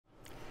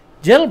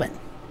Gentlemen,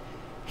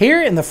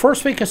 here in the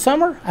first week of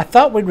summer, I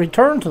thought we'd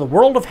return to the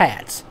world of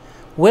hats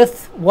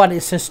with what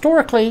is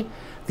historically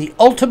the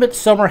ultimate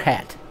summer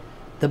hat,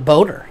 the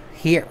boater,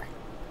 here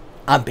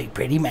on Big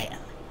Pretty Man.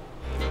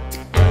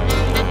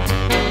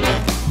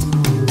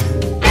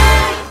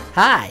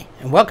 Hi,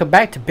 and welcome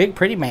back to Big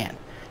Pretty Man,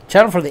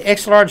 channel for the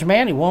extra large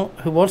man who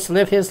wants to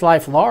live his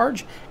life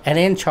large and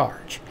in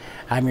charge.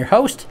 I'm your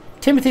host,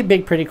 Timothy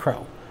Big Pretty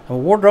Crowe. I'm a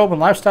wardrobe and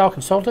lifestyle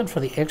consultant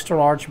for the extra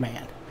large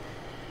man.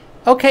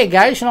 Okay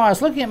guys, I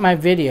was looking at my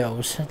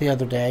videos the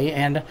other day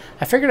and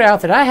I figured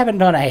out that I haven't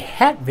done a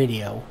hat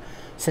video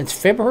since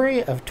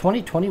February of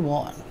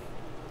 2021.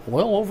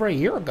 Well over a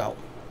year ago.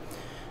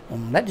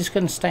 That just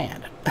couldn't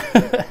stand.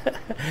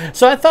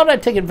 So I thought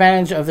I'd take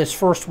advantage of this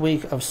first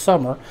week of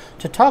summer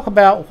to talk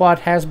about what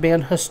has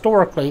been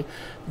historically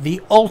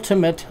the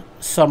ultimate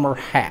summer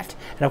hat.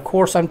 And of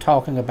course I'm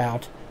talking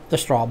about the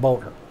straw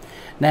boater.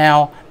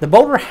 Now, the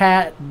boater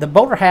hat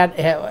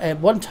at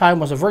one time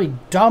was a very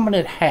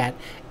dominant hat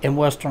in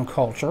Western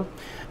culture.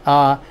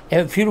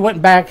 If you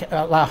went back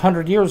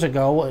 100 years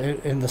ago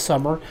in the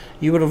summer,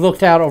 you would have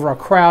looked out over a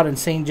crowd and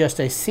seen just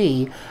a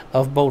sea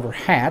of boater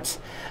hats.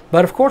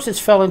 But of course, it's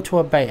fell into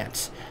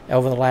abeyance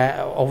over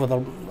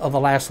the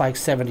last like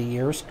 70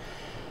 years.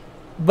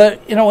 But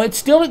it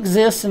still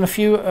exists in a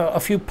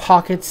few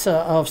pockets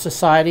of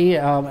society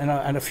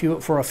and a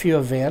few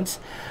events.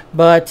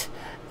 But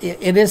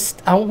it is.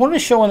 I want to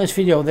show in this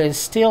video that it's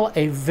still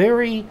a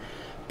very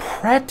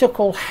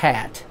practical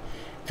hat,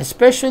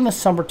 especially in the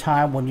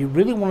summertime when you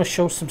really want to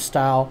show some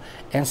style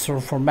and some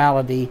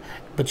formality,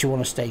 but you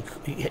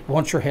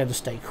want your head to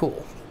stay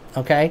cool.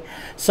 Okay,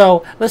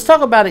 so let's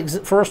talk about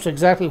first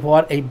exactly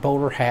what a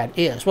boater hat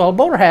is. Well, a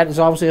boater hat is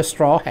obviously a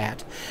straw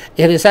hat.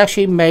 It is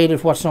actually made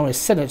of what's known as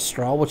Senet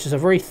straw, which is a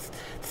very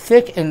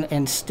thick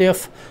and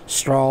stiff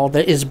straw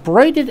that is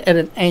braided at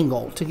an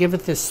angle to give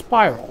it this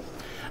spiral.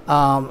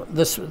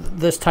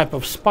 This type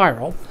of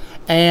spiral,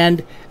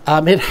 and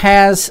it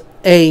has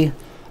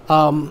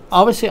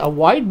obviously a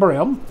wide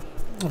brim,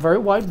 a very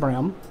wide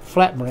brim,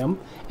 flat brim,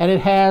 and it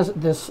has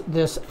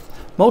this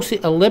mostly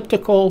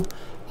elliptical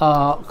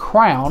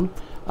crown,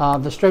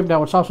 the straight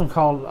down, which is also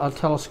called a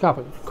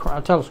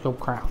telescope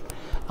crown,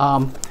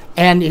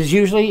 and is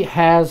usually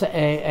has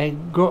a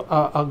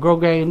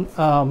grosgrain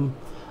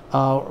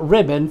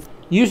ribbon,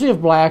 usually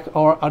of black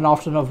and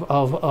often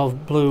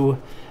of blue.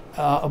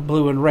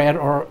 Blue and red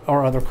or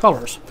other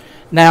colors.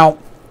 Now,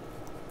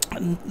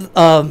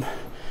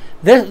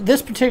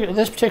 this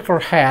particular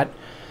hat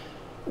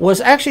was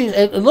actually,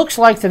 it looks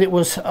like that it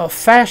was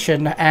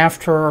fashioned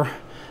after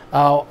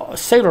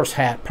sailor's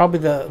hat, probably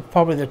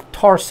the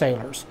tar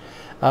sailors,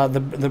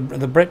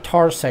 the Brit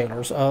tar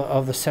sailors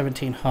of the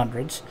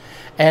 1700s,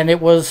 and it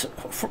was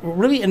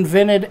really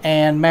invented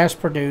and mass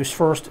produced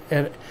first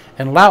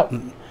in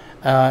Loughton,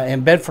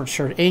 in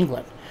Bedfordshire,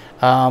 England.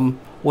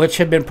 Which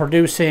had been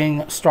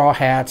producing straw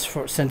hats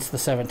since the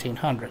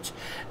 1700s.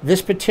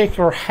 This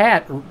particular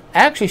hat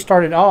actually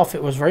started off,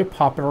 it was very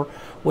popular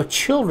with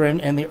children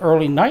in the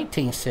early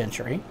 19th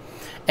century,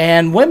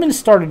 and women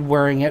started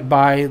wearing it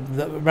by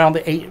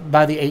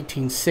the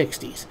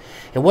 1860s.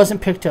 It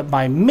wasn't picked up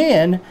by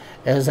men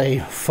as a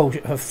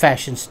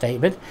fashion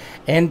statement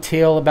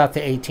until about the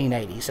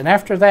 1880s, and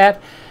after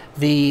that,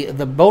 the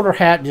boater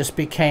hat just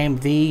became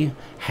the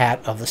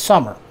hat of the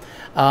summer.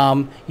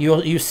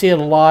 You see it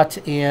a lot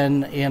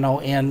in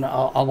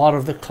a lot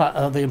of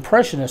the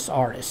impressionist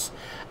artists,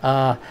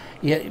 and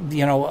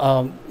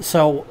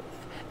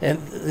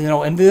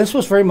this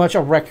was very much a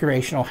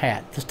recreational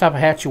hat. This type of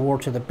hat you wore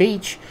to the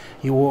beach.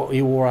 You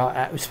wore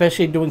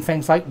especially doing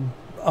things like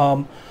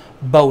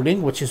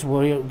boating, which is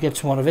where it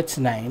gets one of its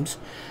names.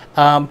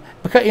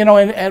 Because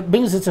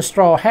because it's a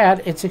straw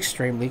hat, it's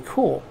extremely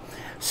cool.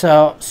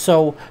 So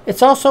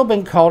it's also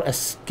been called a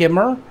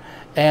skimmer.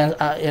 And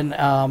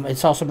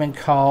it's also been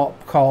called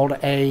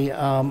a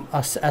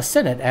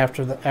Senet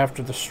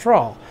after the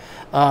straw,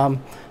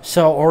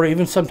 or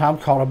even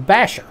sometimes called a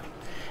basher.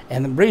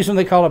 And the reason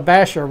they call it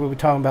basher we'll be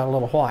talking about in a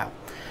little while.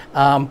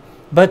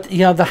 But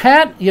the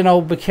hat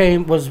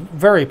was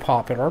very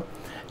popular.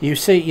 You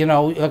see,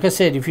 like I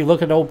said, if you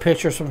look at old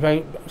pictures from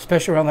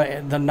especially around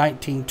the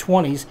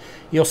 1920s,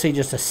 you'll see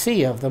just a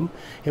sea of them.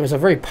 It was a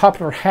very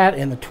popular hat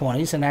in the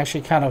 20s and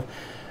actually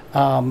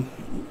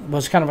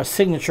was kind of a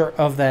signature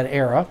of that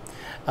era.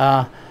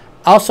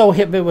 Also,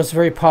 it was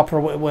very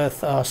popular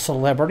with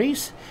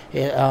celebrities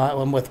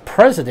and with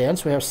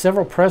presidents. We have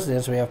several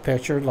presidents we have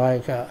pictured,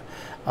 like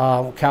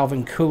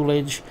Calvin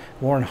Coolidge,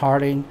 Warren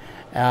Harding,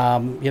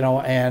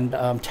 and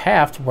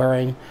Taft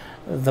wearing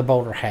the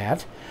boater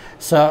hat.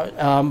 So,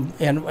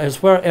 and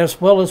as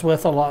well as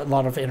with a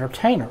lot of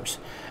entertainers,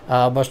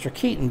 Buster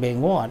Keaton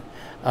being one,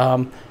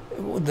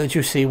 that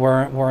you see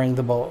wearing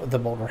the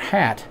boater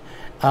hat.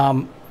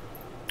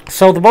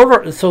 So the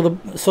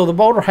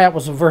boater hat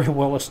was a very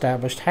well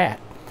established hat.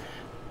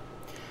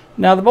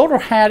 Now the boater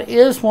hat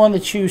is one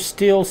that you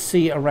still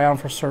see around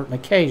for certain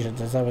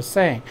occasions, as I was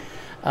saying.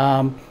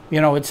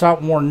 It's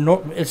not worn.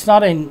 It's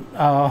not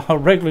a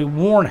regularly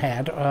worn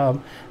hat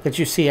that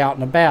you see out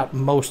and about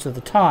most of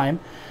the time.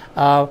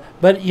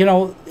 But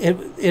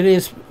it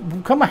is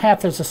become a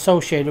hat that's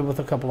associated with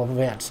a couple of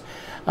events.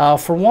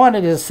 For one,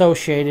 it is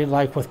associated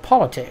like with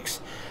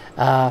politics,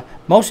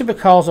 mostly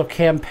because of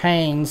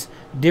campaigns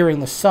during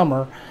the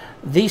summer.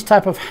 These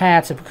type of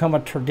hats have become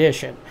a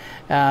tradition.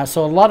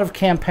 So a lot of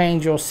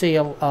campaigns you'll see,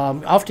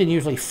 often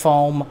usually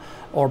foam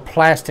or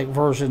plastic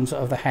versions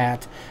of the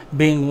hat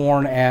being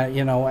worn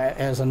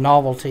as a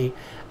novelty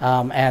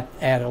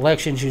at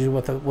elections, usually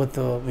with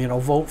the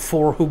vote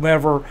for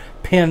whomever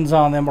pins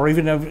on them, or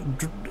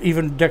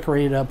even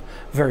decorated up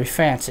very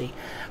fancy.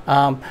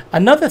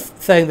 Another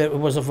thing that it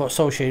was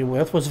associated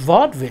with was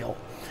vaudeville.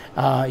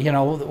 Kind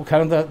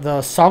of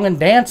the song and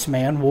dance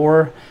man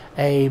wore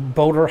a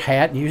boater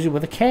hat, usually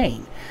with a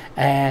cane,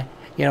 and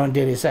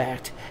did his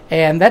act.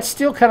 And that's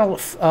still kind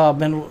of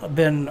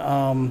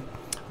been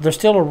there's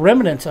still a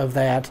remnant of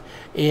that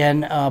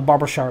in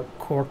barbershop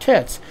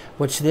quartets,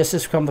 which this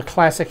has become the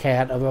classic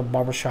hat of a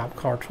barbershop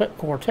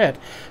quartet,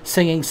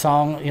 singing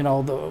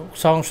the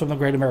songs from the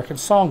Great American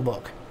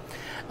Songbook.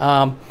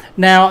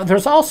 Now,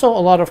 there's also a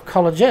lot of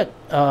collegiate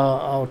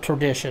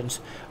traditions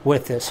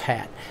with this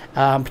hat,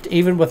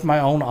 even with my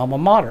own alma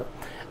mater.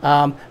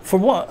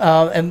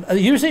 And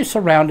usually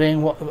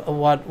surrounding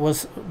what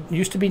was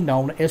used to be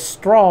known as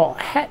Straw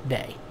Hat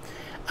Day,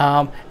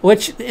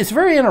 which is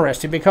very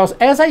interesting because,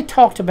 as I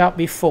talked about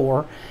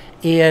before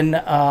in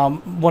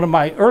one of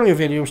my earlier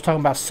videos talking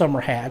about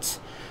summer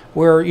hats,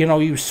 where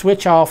you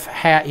switch off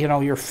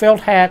your felt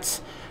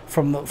hats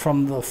from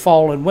the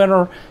fall and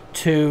winter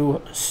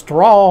to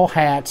straw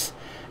hats,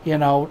 in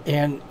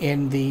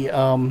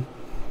the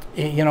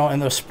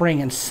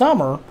spring and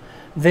summer,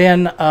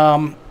 then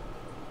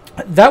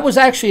that was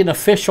actually an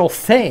official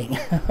thing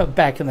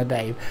back in the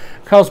day,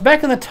 because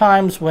back in the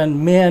times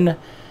when men,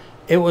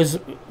 it was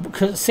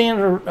seen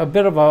a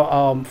bit of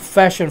a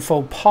fashion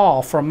faux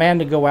pas for a man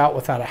to go out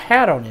without a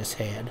hat on his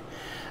head.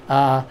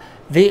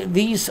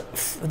 These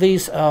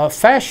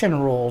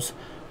fashion rules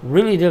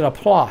really did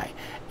apply.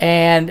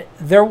 And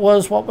there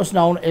was what was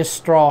known as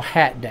Straw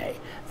Hat Day,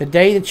 the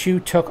day that you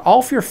took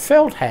off your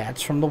felt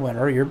hats from the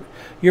winter,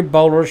 your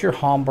bowlers, your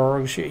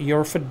Homburgs,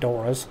 your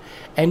fedoras,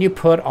 and you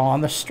put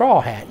on the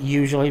straw hat,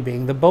 usually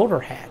being the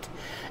boater hat.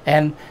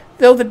 And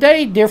though the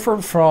day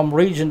differed from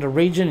region to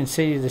region and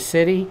city to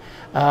city,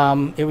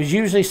 it was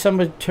usually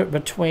somewhere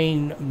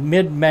between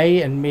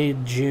mid-May and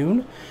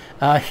mid-June.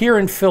 Here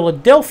in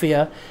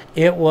Philadelphia,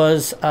 it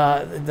was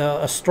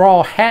the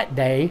Straw Hat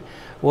Day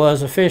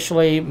was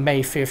officially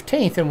May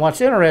 15th. And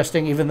what's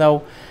interesting, even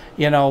though,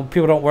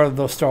 people don't wear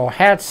those straw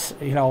hats,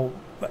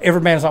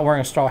 every man's not wearing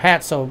a straw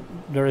hat, so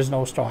there is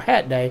no Straw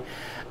Hat Day.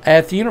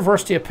 At the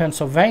University of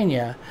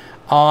Pennsylvania,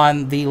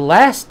 on the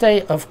last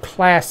day of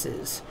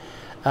classes,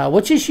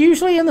 which is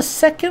usually in the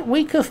second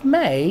week of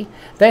May,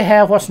 they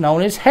have what's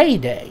known as Hay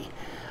Day,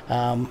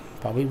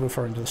 probably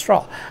referring to the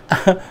straw,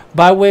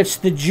 by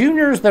which the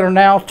juniors that are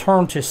now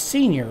turned to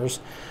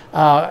seniors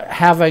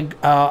have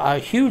a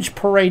huge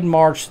parade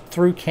march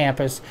through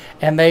campus,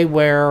 and they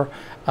wear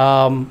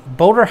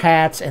boater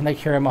hats and they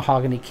carry a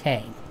mahogany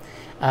cane.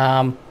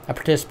 I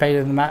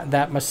participated in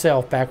that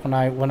myself back when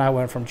I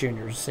went from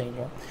junior to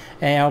senior,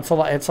 and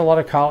it's a lot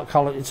of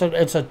college.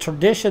 It's a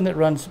tradition that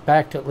runs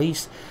back to at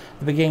least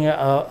the beginning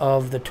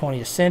of the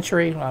 20th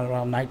century,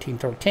 around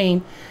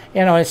 1913.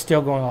 It's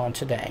still going on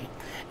today.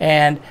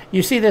 And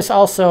you see this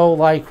also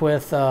like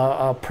with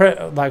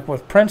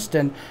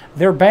Princeton,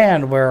 their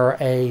band wear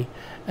a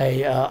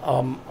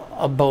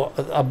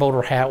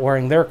boater hat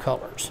wearing their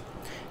colors.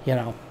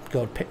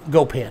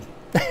 Go Penn.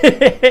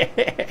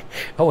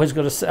 always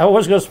going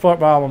to support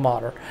my alma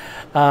mater.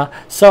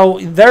 So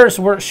there's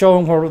where it's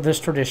showing where this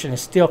tradition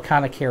is still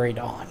kind of carried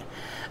on.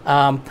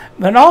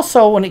 And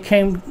also when it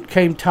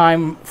came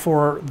time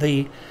for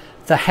the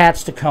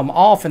hats to come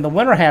off and the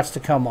winter hats to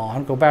come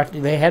on,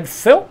 they had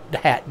Felt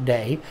Hat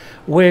Day,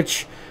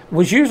 which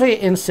was usually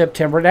in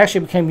September. It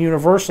actually became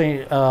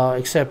universally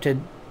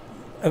accepted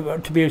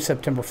to be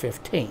September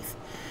 15th,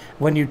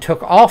 when you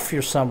took off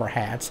your summer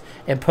hats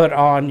and put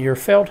on your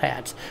felt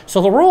hats.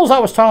 So the rules I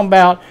was talking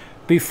about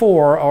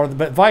before, or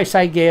the advice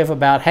I give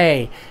about,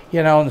 hey,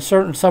 in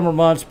certain summer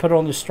months, put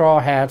on the straw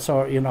hats,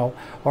 or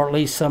or at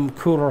least some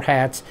cooler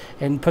hats,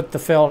 and put the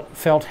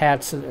felt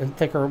hats and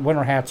thicker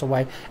winter hats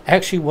away,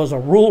 actually was a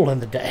rule in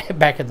the day,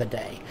 back in the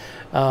day,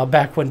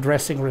 back when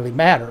dressing really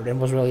mattered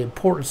and was really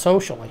important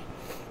socially.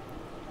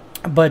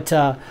 But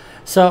what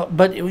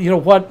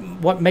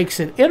makes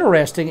it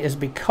interesting is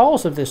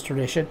because of this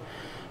tradition,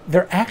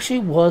 there actually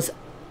was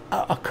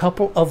a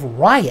couple of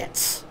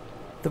riots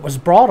that was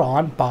brought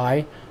on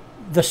by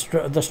the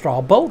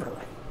straw boater.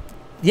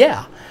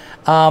 Yeah.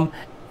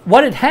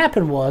 What had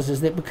happened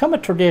is that it become a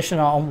tradition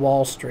on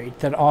Wall Street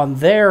that on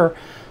their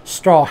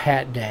Straw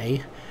Hat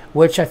Day,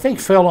 which I think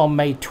fell on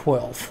May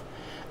 12th,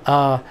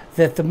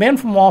 that the men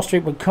from Wall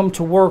Street would come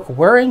to work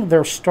wearing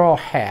their straw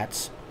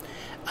hats,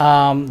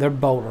 their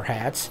boater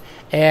hats,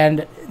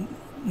 and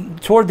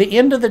toward the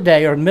end of the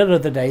day or middle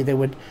of the day, they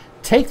would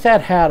take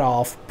that hat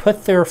off,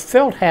 put their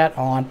felt hat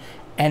on,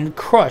 and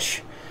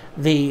crush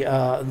the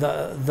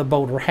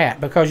bowler hat,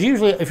 because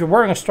usually if you're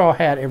wearing a straw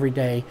hat every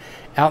day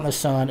out in the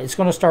sun, it's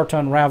going to start to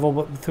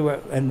unravel through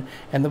it, and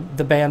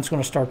the band's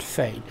going to start to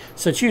fade.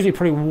 So it's usually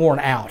pretty worn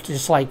out,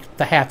 just like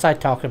the hats I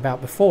talked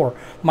about before.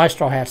 My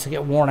straw hats, they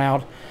get worn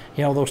out,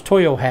 you know, those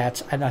Toyo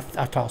hats, and I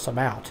toss them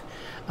out.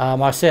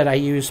 I said I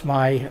use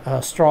my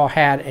straw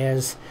hat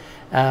as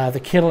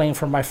the kindling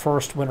for my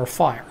first winter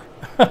fire.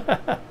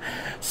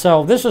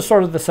 So this is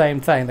sort of the same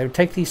thing. They would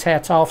take these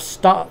hats off,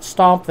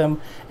 stomp them,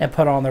 and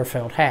put on their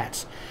felt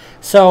hats.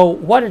 So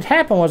what had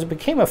happened was it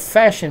became a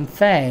fashion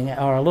thing,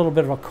 or a little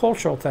bit of a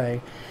cultural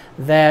thing,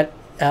 that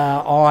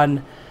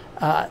on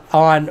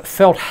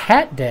Felt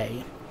Hat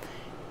Day,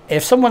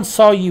 if someone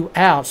saw you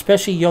out,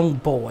 especially young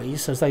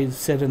boys, as they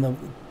said in the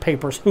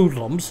papers,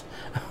 hoodlums,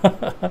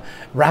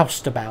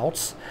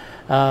 roustabouts,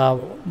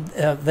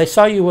 they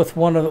saw you with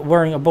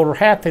wearing a bowler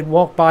hat, they'd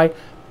walk by,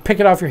 pick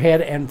it off your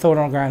head, and throw it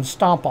on the ground and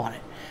stomp on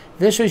it.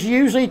 This was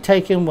usually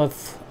taken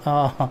with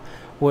a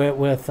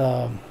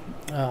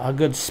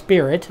good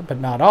spirit, but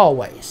not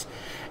always.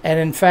 And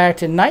in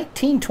fact, in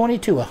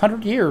 1922,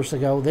 100 years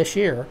ago this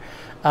year,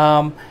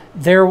 on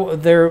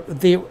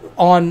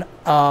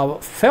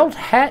Felt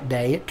Hat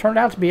Day, it turned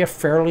out to be a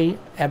fairly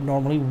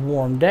abnormally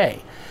warm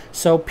day.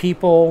 So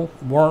people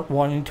weren't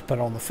wanting to put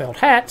on the felt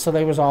hat, so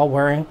they was all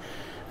wearing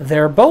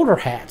their bowler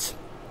hats.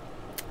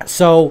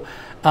 So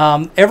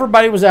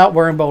everybody was out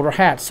wearing bowler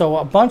hats. So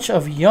a bunch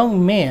of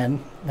young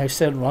men, they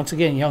said once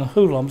again, young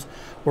hoodlums,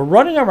 were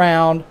running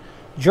around,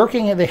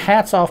 jerking the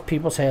hats off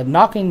people's head,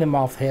 knocking them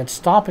off the head,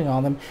 stomping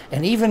on them,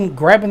 and even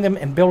grabbing them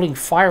and building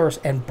fires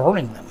and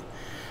burning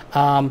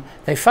them.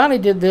 They finally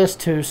did this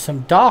to some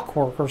dock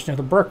workers near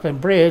the Brooklyn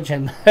Bridge,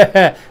 and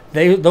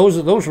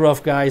those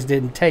rough guys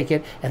didn't take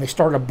it, and they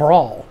started a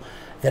brawl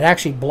that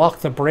actually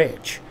blocked the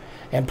bridge,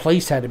 and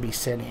police had to be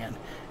sent in.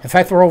 In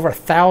fact, there were over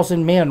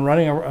 1,000 men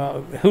running,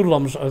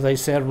 hoodlums, as they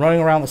said, running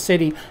around the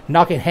city,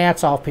 knocking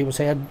hats off people's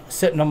heads,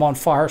 setting them on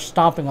fire,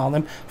 stomping on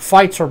them.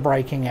 Fights were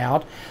breaking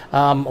out.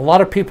 A lot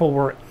of people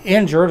were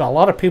injured. A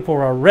lot of people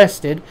were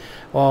arrested.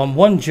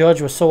 One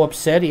judge was so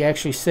upset, he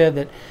actually said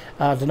that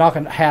to knock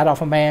a hat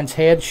off a man's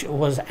head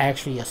was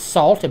actually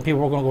assault, and people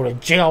were going to go to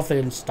jail if they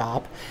didn't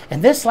stop.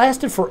 And this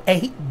lasted for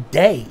 8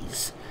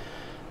 days.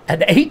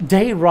 An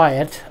 8-day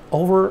riot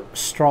over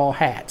straw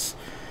hats.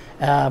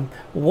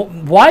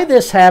 Why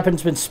this happened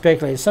has been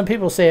speculated. Some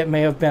people say it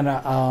may have been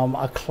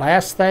a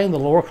class thing. The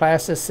lower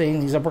classes seeing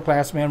these upper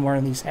class men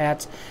wearing these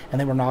hats, and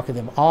they were knocking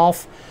them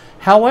off.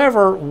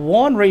 However,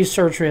 one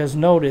researcher has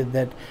noted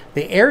that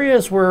the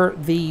areas where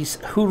these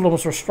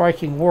hoodlums were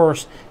striking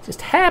worse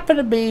just happened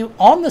to be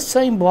on the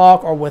same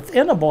block or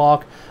within a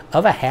block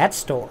of a hat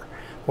store,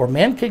 where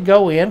men could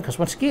go in, because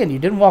once again, you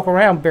didn't walk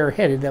around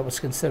bareheaded. That was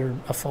considered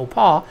a faux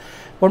pas.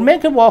 Where men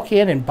could walk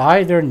in and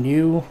buy their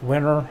new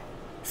winter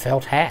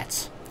felt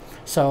hats.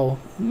 So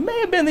may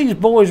have been these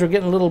boys were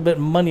getting a little bit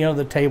of money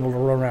under the table to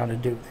run around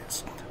and do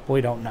this.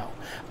 We don't know.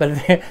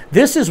 But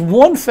this is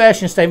one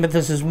fashion statement.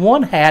 This is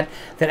one hat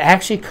that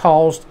actually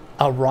caused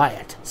a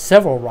riot,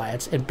 several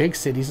riots in big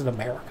cities in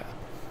America.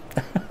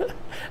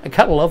 I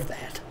kind of love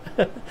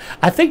that.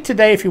 I think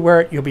today if you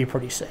wear it, you'll be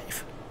pretty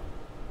safe.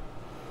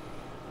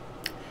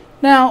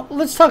 Now,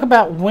 let's talk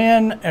about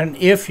when and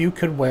if you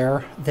could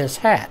wear this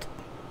hat.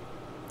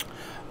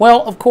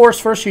 Well, of course,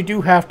 first we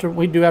do have to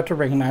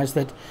recognize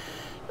that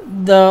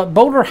the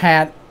bowler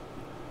hat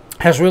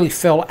has really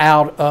fell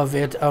out of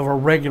a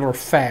regular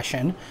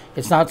fashion.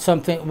 It's not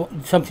something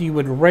you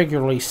would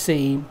regularly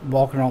see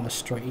walking on the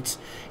streets.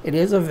 It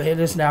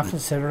is now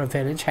considered a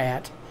vintage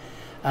hat.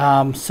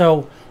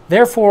 So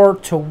therefore,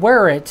 to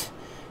wear it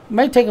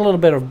may take a little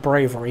bit of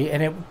bravery,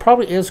 and it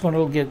probably is going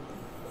to get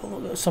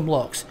some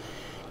looks.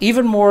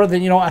 Even more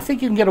than, I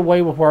think you can get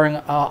away with wearing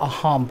a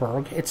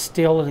Homburg. It's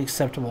still an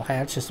acceptable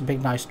hat. It's just a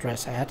big, nice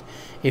dress hat.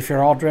 If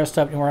you're all dressed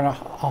up and you're wearing a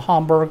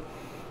Homburg,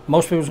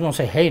 most people are going to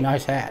say, hey,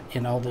 nice hat.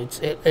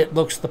 It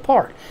looks the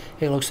part.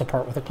 It looks the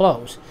part with the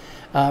clothes.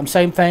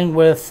 Same thing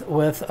with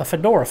a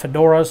fedora.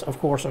 Fedoras, of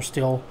course, are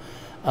still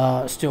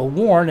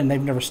worn, and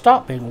they've never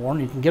stopped being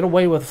worn. You can get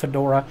away with a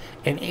fedora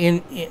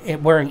in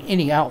wearing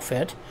any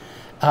outfit.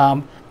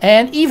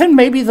 And even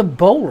maybe the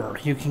bowler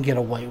you can get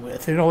away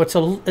with.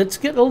 It's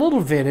getting a little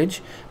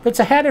vintage, but it's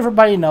a hat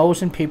everybody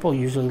knows and people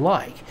usually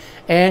like.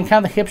 And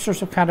kind of the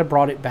hipsters have kind of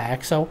brought it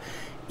back. So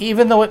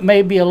even though it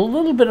may be a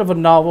little bit of a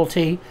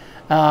novelty,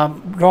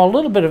 draw a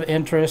little bit of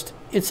interest,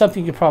 it's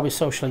something you could probably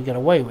socially get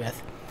away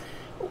with.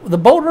 The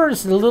bowler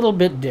is a little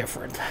bit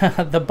different.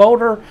 The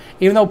bowler,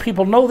 even though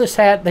people know this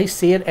hat, they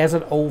see it as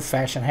an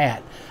old-fashioned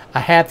hat.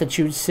 A hat that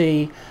you'd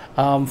see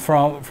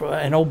from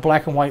an old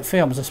black and white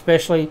films,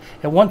 especially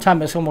at one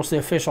time it's almost the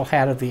official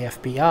hat of the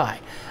FBI.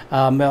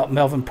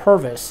 Melvin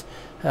Purvis,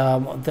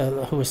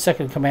 who was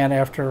second in command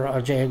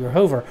after J. Edgar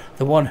Hoover,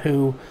 the one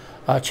who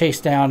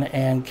chased down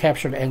and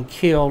captured and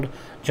killed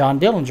John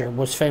Dillinger,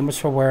 was famous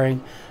for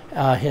wearing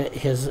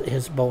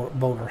his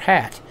bowler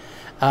hat.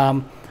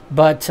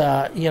 But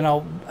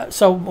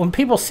so when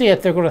people see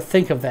it, they're going to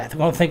think of that. They're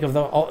going to think of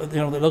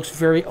it looks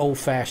very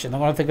old-fashioned. They're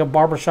going to think of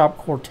barbershop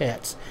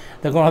quartets.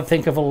 They're going to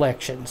think of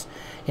elections.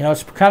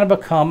 It's kind of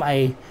become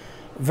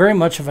very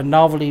much of a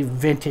novelty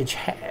vintage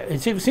hat.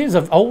 It seems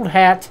an old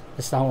hat.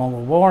 It's no longer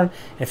worn.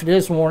 If it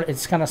is worn,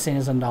 it's kind of seen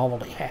as a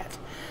novelty hat.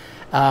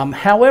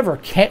 However,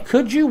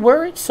 could you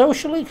wear it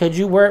socially? Could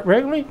you wear it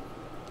regularly?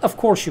 Of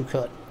course you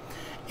could.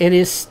 It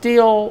is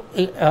still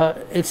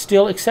it's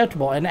still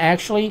acceptable, and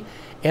actually,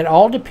 it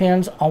all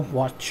depends on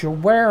what you're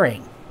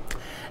wearing.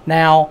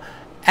 Now,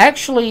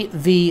 actually,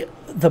 the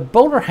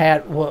bowler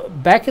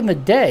hat back in the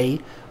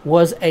day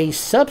was a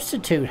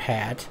substitute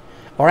hat,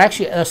 or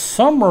actually a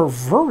summer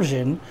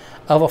version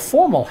of a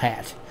formal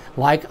hat,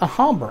 like a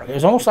Homburg. It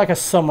was almost like a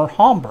summer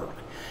Homburg.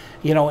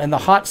 In the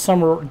hot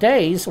summer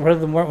days, rather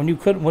than when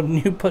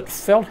you put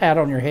felt hat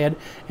on your head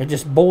and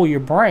just bowl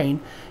your brain,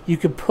 you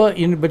could put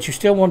but you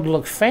still wanted to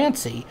look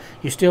fancy.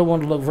 You still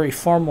wanted to look very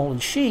formal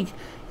and chic.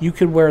 You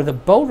could wear the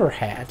bowler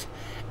hat,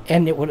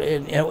 and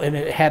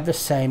it had the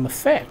same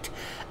effect.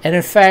 And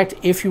in fact,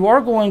 if you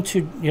are going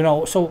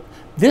to, so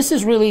this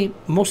is really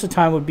most of the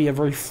time would be a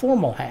very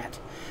formal hat.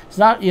 It's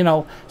not,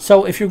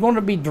 so if you're going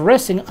to be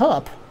dressing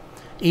up,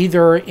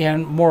 either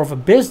in more of a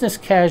business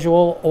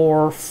casual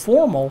or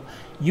formal,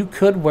 you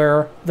could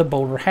wear the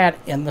bowler hat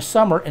in the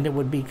summer, and it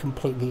would be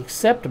completely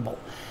acceptable,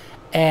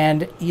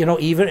 and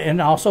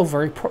also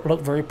look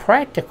very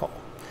practical.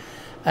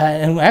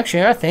 And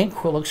actually, I think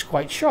it looks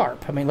quite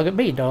sharp. I mean, look at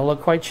me. Don't I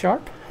look quite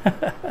sharp?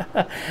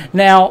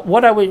 Now,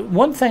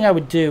 one thing I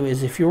would do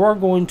is, if you are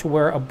going to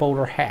wear a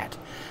bowler hat,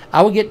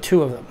 I would get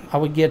two of them. I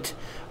would get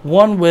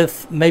one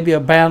with maybe a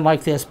band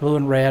like this, blue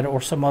and red,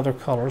 or some other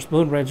colors.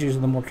 Blue and red is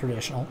usually the more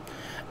traditional.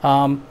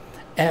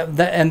 And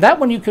that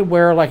one you could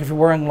wear, like if you're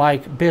wearing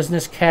like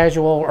business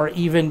casual or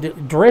even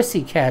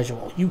dressy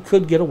casual, you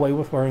could get away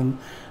with wearing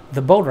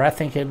the bowler. I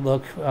think it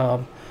looks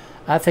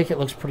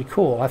pretty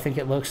cool. I think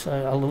it looks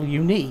a little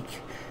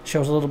unique.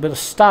 Shows a little bit of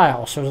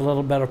style. Shows a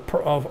little bit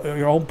of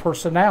your own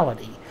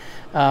personality.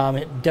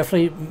 It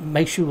definitely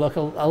makes you look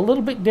a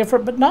little bit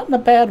different, but not in a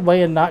bad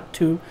way and not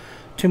too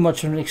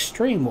much of an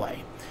extreme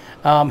way.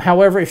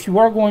 However, if you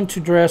are going to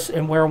dress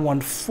and wear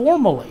one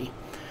formally,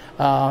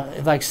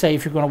 like say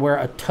if you're going to wear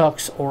a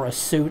tux or a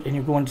suit and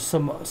you're going to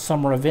some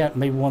summer event,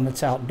 maybe one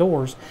that's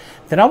outdoors,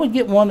 then I would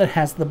get one that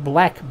has the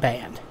black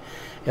band.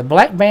 A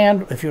black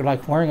band, if you're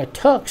like wearing a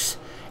tux,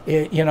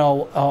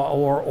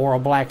 or a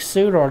black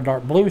suit or a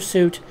dark blue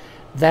suit,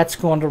 that's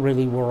going to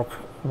really work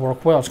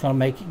well. It's going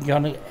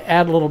to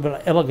add a little bit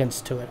of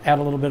elegance to it, add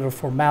a little bit of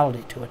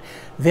formality to it.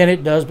 Then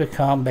it does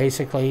become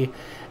basically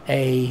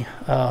a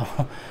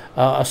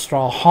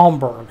straw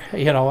Homburg.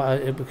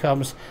 It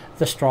becomes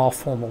the straw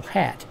formal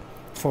hat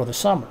for the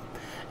summer.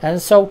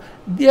 And so,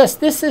 yes,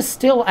 this is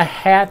still a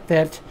hat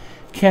that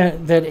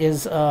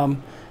is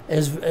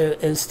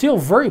still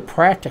very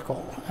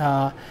practical.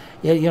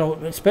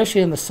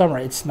 Especially in the summer.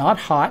 It's not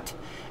hot,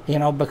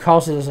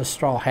 because it is a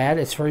straw hat.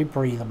 It's very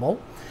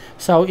breathable.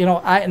 So,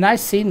 I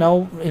see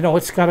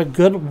it's got a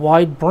good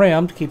wide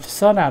brim to keep the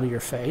sun out of your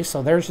face.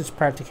 So there's its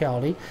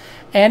practicality.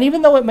 And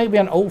even though it may be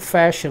an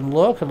old-fashioned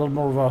look, a little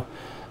more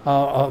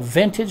of a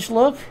vintage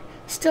look,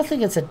 still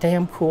think it's a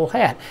damn cool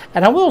hat.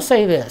 And I will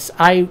say this,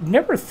 I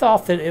never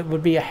thought that it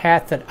would be a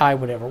hat that I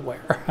would ever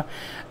wear.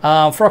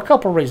 For a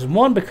couple of reasons.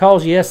 One,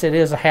 because yes, it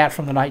is a hat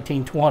from the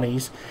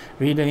 1920s.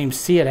 We didn't even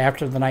see it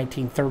after the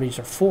 1930s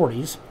or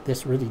 40s.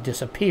 This really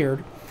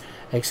disappeared,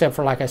 except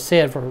for, like I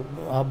said, for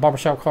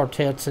barbershop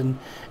quartets and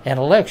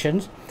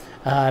elections,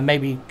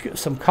 maybe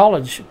some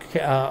college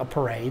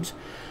parades.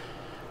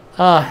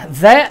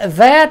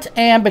 That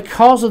and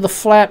because of the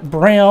flat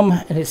brim,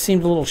 and it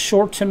seemed a little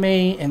short to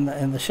me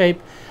in the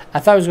shape, I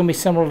thought it was going to be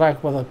similar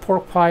like with a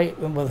pork pie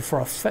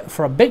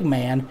for a big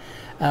man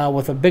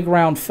with a big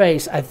round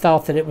face. I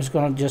thought that it was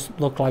going to just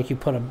look like you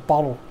put a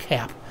bottle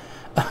cap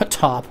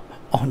top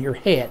on your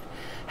head.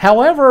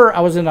 However,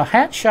 I was in a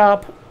hat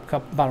shop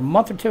about a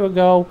month or two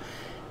ago.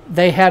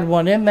 They had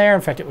one in there.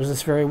 In fact, it was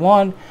this very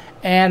one.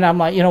 And I'm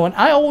like, and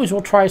I always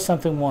will try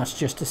something once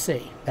just to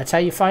see. That's how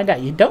you find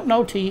out. You don't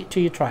know till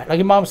you try it. Like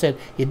your mom said,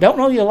 you don't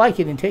know you like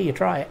it until you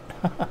try it.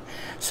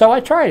 So I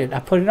tried it. I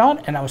put it on,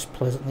 and I was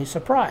pleasantly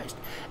surprised.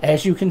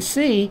 As you can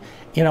see,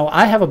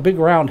 I have a big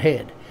round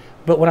head.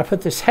 But when I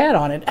put this hat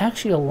on, it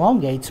actually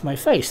elongates my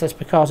face. That's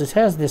because it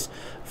has this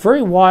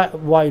very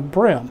wide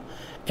brim.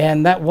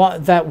 And that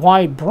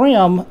wide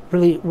brim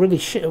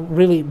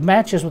really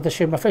matches with the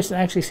shape of my face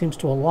and actually seems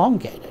to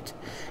elongate it.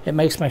 It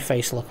makes my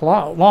face look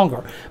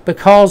longer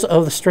because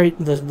of this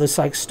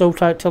like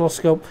stovetop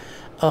telescope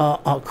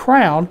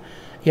crown,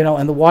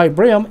 and the wide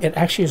brim. It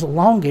actually is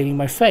elongating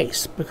my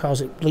face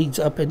because it leads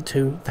up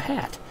into the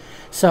hat.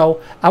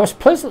 So I was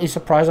pleasantly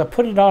surprised. I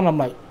put it on. I'm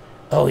like,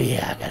 oh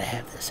yeah, I gotta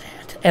have this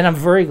hat, and I'm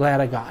very glad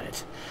I got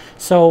it.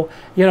 So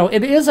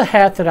it is a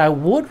hat that I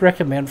would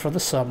recommend for the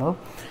summer.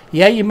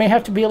 Yeah, you may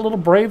have to be a little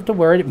brave to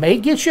wear it. It may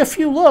get you a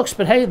few looks,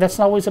 but hey, that's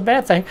not always a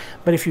bad thing.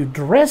 But if you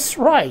dress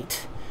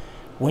right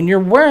when you're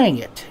wearing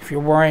it, if you're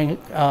wearing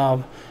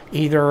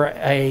either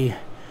a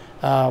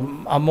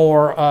a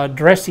more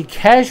dressy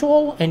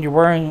casual and you're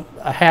wearing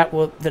a hat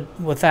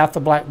without the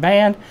black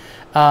band,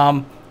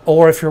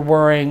 or if you're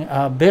wearing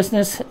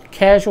business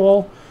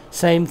casual,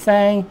 same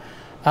thing.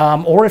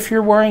 Or if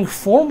you're wearing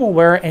formal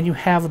wear and you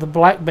have the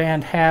black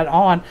band hat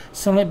on,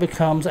 suddenly it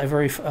becomes a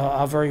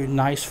very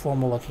nice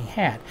formal looking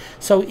hat.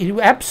 So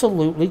you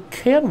absolutely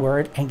can wear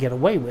it and get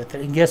away with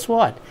it. And guess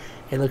what?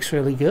 It looks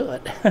really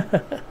good.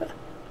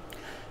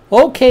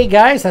 Okay,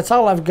 guys, that's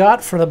all I've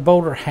got for the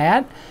boater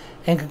hat.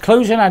 In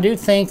conclusion, I do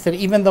think that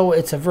even though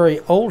it's a very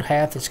old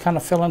hat that's kind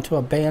of fell into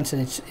abeyance in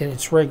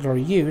its regular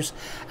use,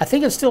 I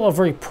think it's still a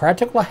very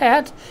practical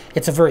hat.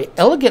 It's a very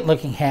elegant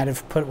looking hat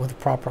if put with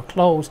proper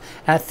clothes.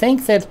 And I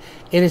think that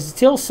it is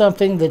still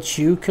something that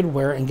you could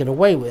wear and get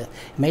away with.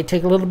 It may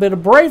take a little bit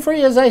of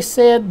bravery, as I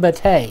said, but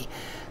hey,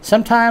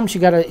 sometimes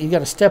you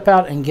gotta step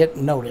out and get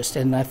noticed.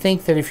 And I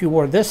think that if you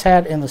wore this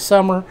hat in the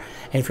summer,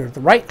 and if you're the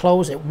right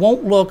clothes, it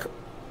won't look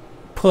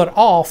put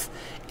off.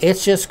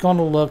 It's just going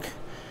to look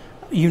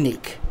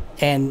unique,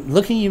 and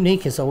looking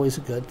unique is always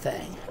a good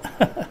thing.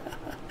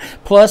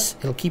 Plus,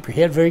 it'll keep your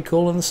head very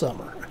cool in the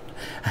summer.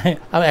 I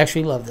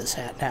actually love this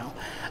hat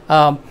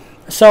now.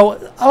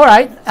 So, all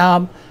right.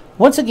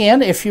 Once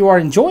again, if you are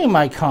enjoying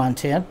my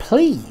content,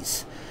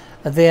 please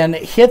then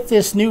hit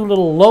this new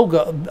little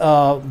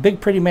logo, Big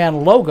Pretty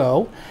Man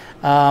logo,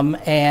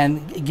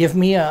 and give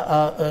me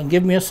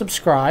a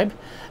subscribe.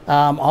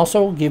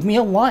 Also, give me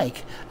a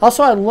like.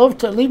 Also, I'd love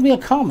to leave me a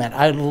comment.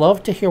 I'd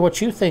love to hear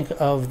what you think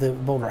of the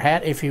boater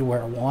hat if you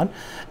wear one.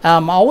 I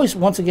always,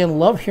 once again,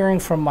 love hearing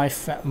from my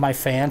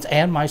fans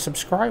and my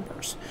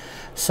subscribers.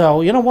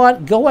 So, you know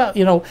what? Go out,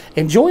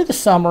 enjoy the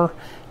summer.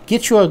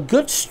 Get you a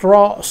good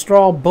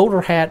straw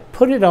boater hat.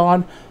 Put it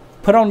on.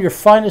 Put on your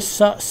finest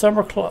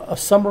summer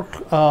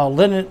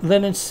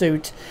linen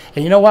suit.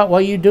 And you know what?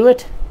 While you do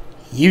it,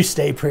 you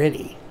stay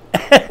pretty.